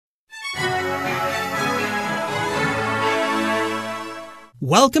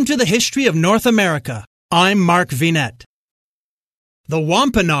Welcome to the History of North America. I'm Mark Vinette. The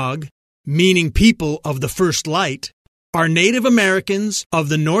Wampanoag, meaning people of the first light, are Native Americans of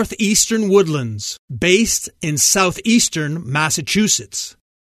the northeastern woodlands, based in southeastern Massachusetts.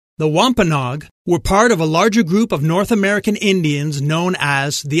 The Wampanoag were part of a larger group of North American Indians known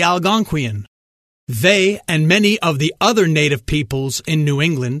as the Algonquian. They and many of the other native peoples in New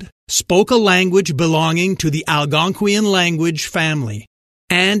England spoke a language belonging to the Algonquian language family,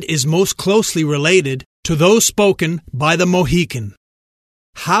 and is most closely related to those spoken by the Mohican.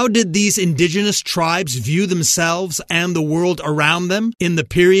 How did these indigenous tribes view themselves and the world around them in the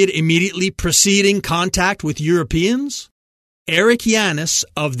period immediately preceding contact with Europeans? Eric Yanis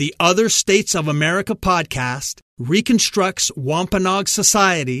of the Other States of America podcast reconstructs Wampanoag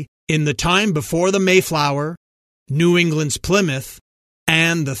society in the time before the Mayflower, New England's Plymouth,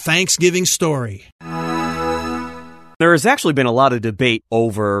 and the Thanksgiving story. There has actually been a lot of debate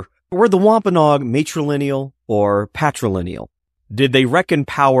over, were the Wampanoag matrilineal or patrilineal? Did they reckon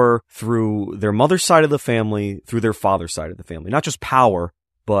power through their mother's side of the family, through their father's side of the family? Not just power,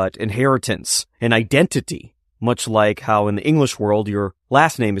 but inheritance and identity, much like how in the English world your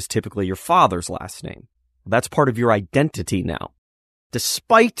last name is typically your father's last name. That's part of your identity now.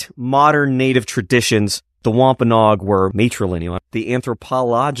 Despite modern native traditions, the Wampanoag were matrilineal. The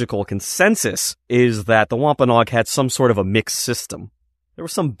anthropological consensus is that the Wampanoag had some sort of a mixed system. There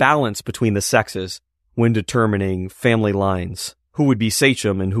was some balance between the sexes when determining family lines, who would be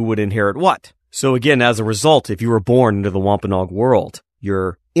sachem and who would inherit what. So again, as a result, if you were born into the Wampanoag world,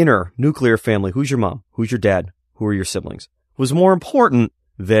 your inner nuclear family, who's your mom, who's your dad, who are your siblings, was more important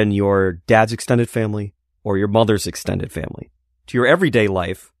than your dad's extended family or your mother's extended family. To your everyday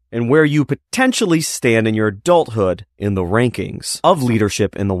life, and where you potentially stand in your adulthood in the rankings of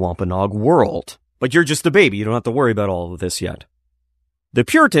leadership in the Wampanoag world. But you're just a baby. You don't have to worry about all of this yet. The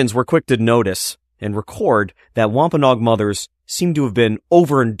Puritans were quick to notice and record that Wampanoag mothers seem to have been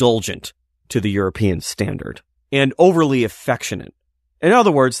overindulgent to the European standard and overly affectionate. In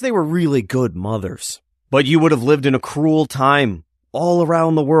other words, they were really good mothers. But you would have lived in a cruel time all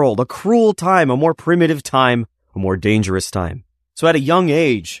around the world, a cruel time, a more primitive time, a more dangerous time. So at a young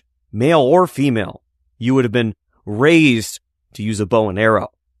age, male or female, you would have been raised to use a bow and arrow.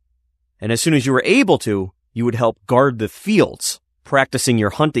 And as soon as you were able to, you would help guard the fields, practicing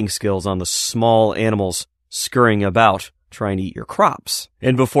your hunting skills on the small animals scurrying about, trying to eat your crops.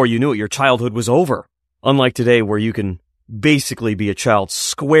 And before you knew it, your childhood was over. Unlike today, where you can basically be a child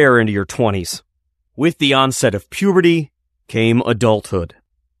square into your 20s. With the onset of puberty came adulthood.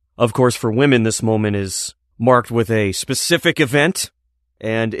 Of course, for women, this moment is marked with a specific event,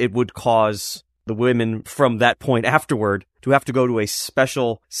 and it would cause the women from that point afterward to have to go to a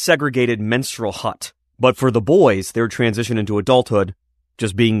special segregated menstrual hut. But for the boys, their transition into adulthood,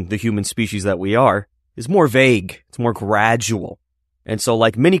 just being the human species that we are, is more vague. It's more gradual. And so,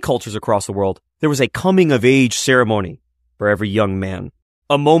 like many cultures across the world, there was a coming-of-age ceremony for every young man.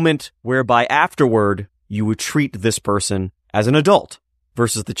 A moment whereby afterward, you would treat this person as an adult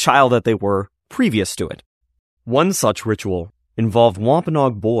versus the child that they were previous to it. One such ritual involved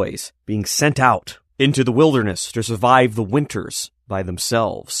Wampanoag boys being sent out into the wilderness to survive the winters by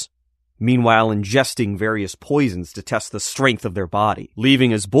themselves, meanwhile ingesting various poisons to test the strength of their body,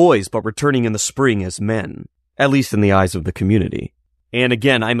 leaving as boys but returning in the spring as men, at least in the eyes of the community. And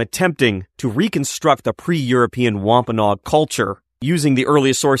again, I'm attempting to reconstruct the pre-European Wampanoag culture using the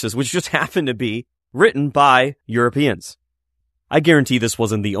earliest sources, which just happen to be written by Europeans. I guarantee this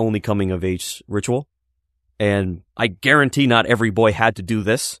wasn't the only coming-of-age ritual. And I guarantee not every boy had to do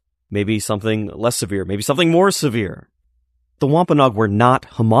this. Maybe something less severe, maybe something more severe. The Wampanoag were not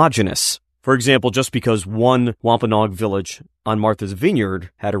homogeneous. For example, just because one Wampanoag village on Martha's Vineyard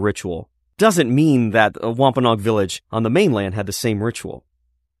had a ritual doesn't mean that a Wampanoag village on the mainland had the same ritual.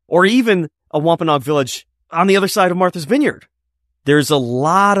 Or even a Wampanoag village on the other side of Martha's Vineyard. There's a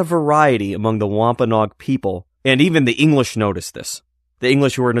lot of variety among the Wampanoag people, and even the English noticed this. The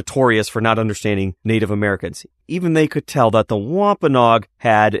English, who were notorious for not understanding Native Americans, even they could tell that the Wampanoag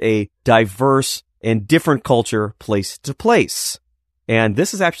had a diverse and different culture place to place. And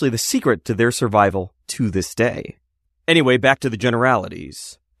this is actually the secret to their survival to this day. Anyway, back to the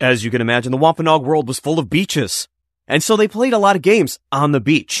generalities. As you can imagine, the Wampanoag world was full of beaches. And so they played a lot of games on the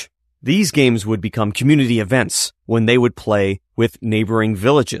beach. These games would become community events when they would play with neighboring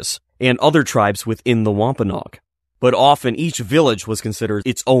villages and other tribes within the Wampanoag. But often each village was considered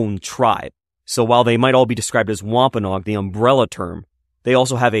its own tribe. So while they might all be described as Wampanoag, the umbrella term, they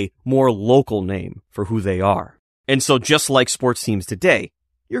also have a more local name for who they are. And so just like sports teams today,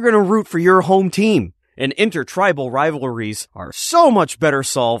 you're going to root for your home team And intertribal rivalries are so much better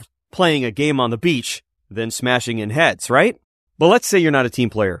solved playing a game on the beach than smashing in heads, right? But let's say you're not a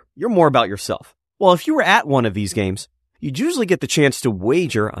team player. You're more about yourself. Well, if you were at one of these games, you'd usually get the chance to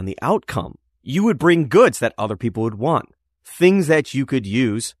wager on the outcome. You would bring goods that other people would want, things that you could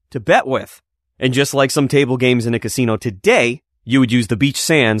use to bet with. And just like some table games in a casino today, you would use the beach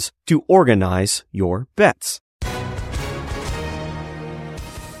sands to organize your bets.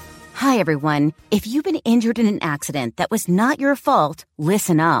 Hi, everyone. If you've been injured in an accident that was not your fault,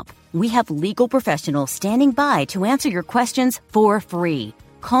 listen up. We have legal professionals standing by to answer your questions for free.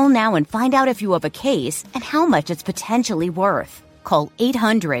 Call now and find out if you have a case and how much it's potentially worth. Call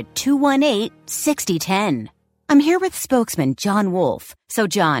 800-218-6010. I'm here with spokesman John Wolf. So,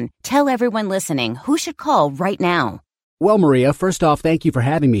 John, tell everyone listening who should call right now. Well, Maria, first off, thank you for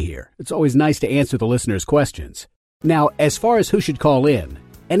having me here. It's always nice to answer the listeners' questions. Now, as far as who should call in,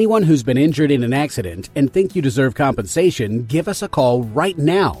 anyone who's been injured in an accident and think you deserve compensation, give us a call right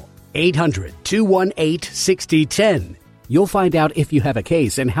now. 800-218-6010. You'll find out if you have a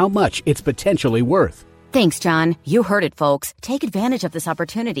case and how much it's potentially worth. Thanks, John. You heard it, folks. Take advantage of this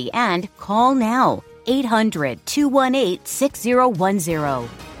opportunity and call now. 800-218-6010.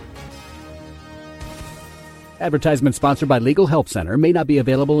 Advertisement sponsored by Legal Help Center. May not be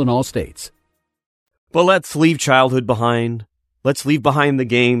available in all states. But let's leave childhood behind. Let's leave behind the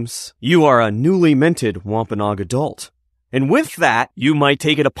games. You are a newly minted Wampanoag adult. And with that, you might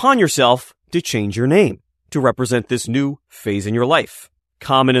take it upon yourself to change your name to represent this new phase in your life.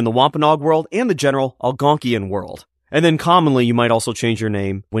 Common in the Wampanoag world and the general Algonquian world. And then commonly, you might also change your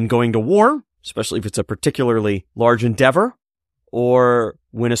name when going to war, especially if it's a particularly large endeavor, or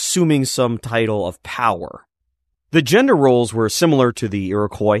when assuming some title of power. The gender roles were similar to the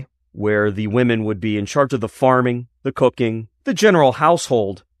Iroquois, where the women would be in charge of the farming, the cooking, the general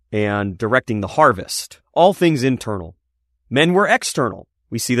household, and directing the harvest. All things internal. Men were external.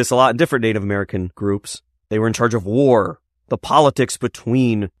 We see this a lot in different Native American groups. They were in charge of war, the politics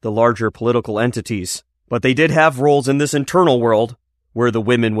between the larger political entities. But they did have roles in this internal world where the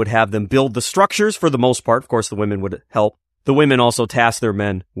women would have them build the structures for the most part. Of course, the women would help. The women also tasked their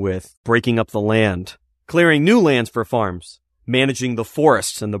men with breaking up the land, clearing new lands for farms, managing the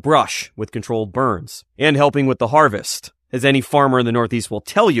forests and the brush with controlled burns, and helping with the harvest. As any farmer in the Northeast will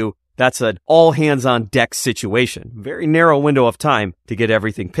tell you, that's an all-hands-on-deck situation. Very narrow window of time to get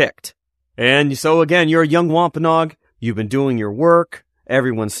everything picked. And so again, you're a young Wampanoag. You've been doing your work.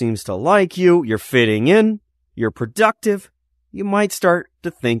 Everyone seems to like you. You're fitting in. You're productive. You might start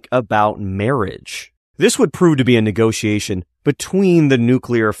to think about marriage. This would prove to be a negotiation between the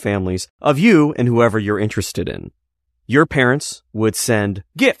nuclear families of you and whoever you're interested in. Your parents would send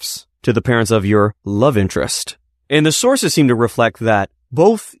gifts to the parents of your love interest. And the sources seem to reflect that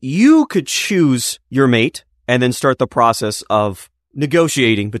both you could choose your mate and then start the process of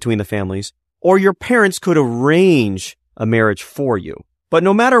negotiating between the families, or your parents could arrange a marriage for you. But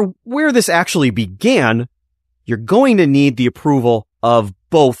no matter where this actually began, you're going to need the approval of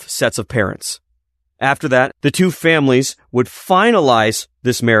both sets of parents. After that, the two families would finalize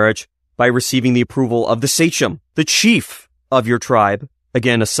this marriage by receiving the approval of the sachem, the chief of your tribe,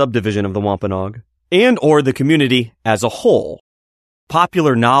 again a subdivision of the Wampanoag, and or the community as a whole.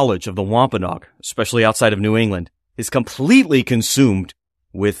 Popular knowledge of the Wampanoag, especially outside of New England, is completely consumed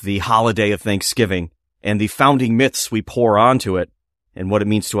with the holiday of Thanksgiving and the founding myths we pour onto it and what it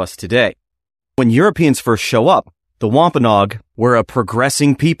means to us today. When Europeans first show up, the Wampanoag were a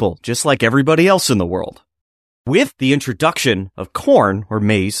progressing people, just like everybody else in the world. With the introduction of corn or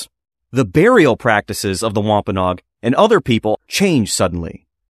maize, the burial practices of the Wampanoag and other people change suddenly.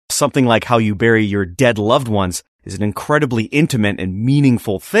 Something like how you bury your dead loved ones is an incredibly intimate and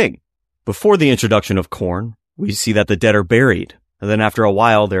meaningful thing. Before the introduction of corn, we see that the dead are buried, and then after a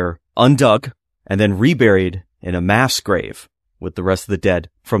while they're undug and then reburied in a mass grave with the rest of the dead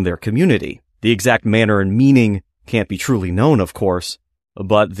from their community. The exact manner and meaning can't be truly known, of course,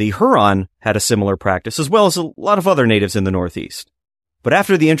 but the Huron had a similar practice, as well as a lot of other natives in the Northeast. But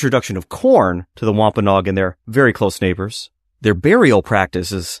after the introduction of corn to the Wampanoag and their very close neighbors, their burial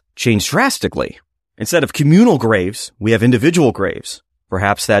practices changed drastically. Instead of communal graves, we have individual graves.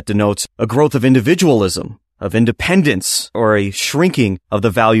 Perhaps that denotes a growth of individualism, of independence, or a shrinking of the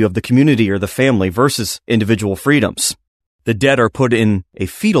value of the community or the family versus individual freedoms. The dead are put in a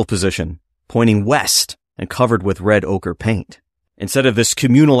fetal position, pointing west and covered with red ochre paint. Instead of this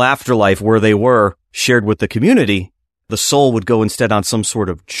communal afterlife where they were shared with the community, the soul would go instead on some sort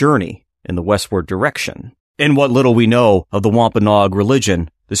of journey in the westward direction. In what little we know of the Wampanoag religion,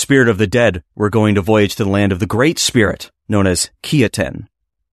 the spirit of the dead were going to voyage to the land of the Great Spirit, known as Kiaten.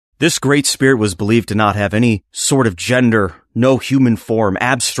 This great spirit was believed to not have any sort of gender, no human form,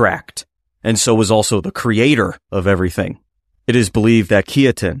 abstract, and so was also the creator of everything. It is believed that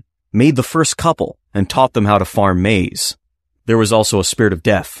Khitan made the first couple and taught them how to farm maize. There was also a spirit of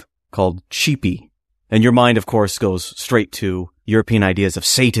death called Chipi. And your mind, of course, goes straight to European ideas of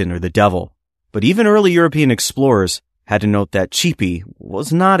Satan or the devil. But even early European explorers had to note that Chipi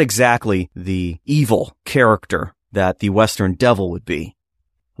was not exactly the evil character that the Western devil would be.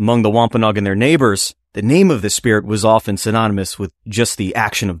 Among the Wampanoag and their neighbors, the name of the spirit was often synonymous with just the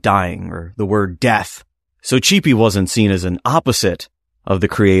action of dying or the word death. So Chipi wasn't seen as an opposite of the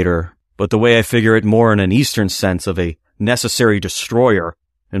creator, but the way I figure it, more in an Eastern sense of a necessary destroyer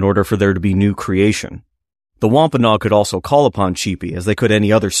in order for there to be new creation. The Wampanoag could also call upon Chipi as they could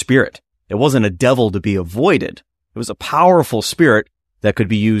any other spirit. It wasn't a devil to be avoided. It was a powerful spirit that could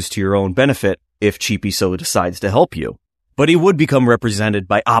be used to your own benefit if Chipi so decides to help you. But he would become represented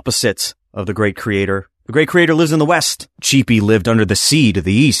by opposites of the great creator. The great creator lives in the west. Chipi lived under the sea to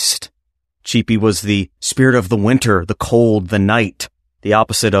the east. Chipi was the spirit of the winter, the cold, the night, the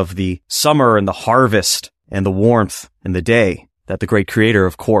opposite of the summer and the harvest and the warmth and the day that the great creator,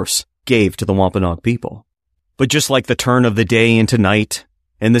 of course, gave to the Wampanoag people. But just like the turn of the day into night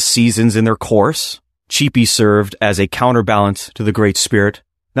and the seasons in their course, Chipi served as a counterbalance to the great spirit,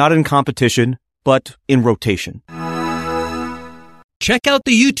 not in competition, but in rotation. Check out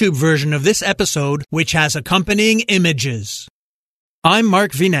the YouTube version of this episode, which has accompanying images. I'm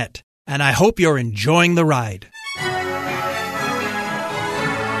Mark Vinette, and I hope you're enjoying the ride.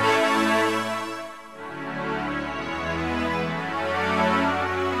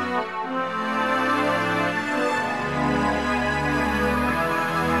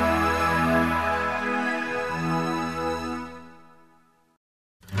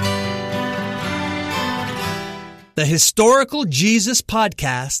 The Historical Jesus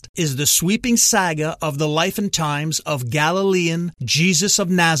Podcast is the sweeping saga of the life and times of Galilean Jesus of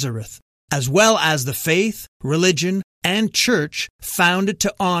Nazareth, as well as the faith, religion, and church founded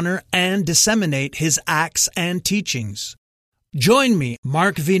to honor and disseminate his acts and teachings. Join me,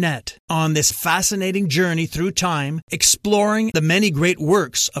 Mark Vinette, on this fascinating journey through time, exploring the many great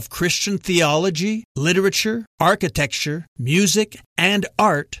works of Christian theology, literature, architecture, music, and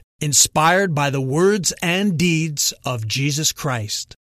art inspired by the words and deeds of Jesus Christ.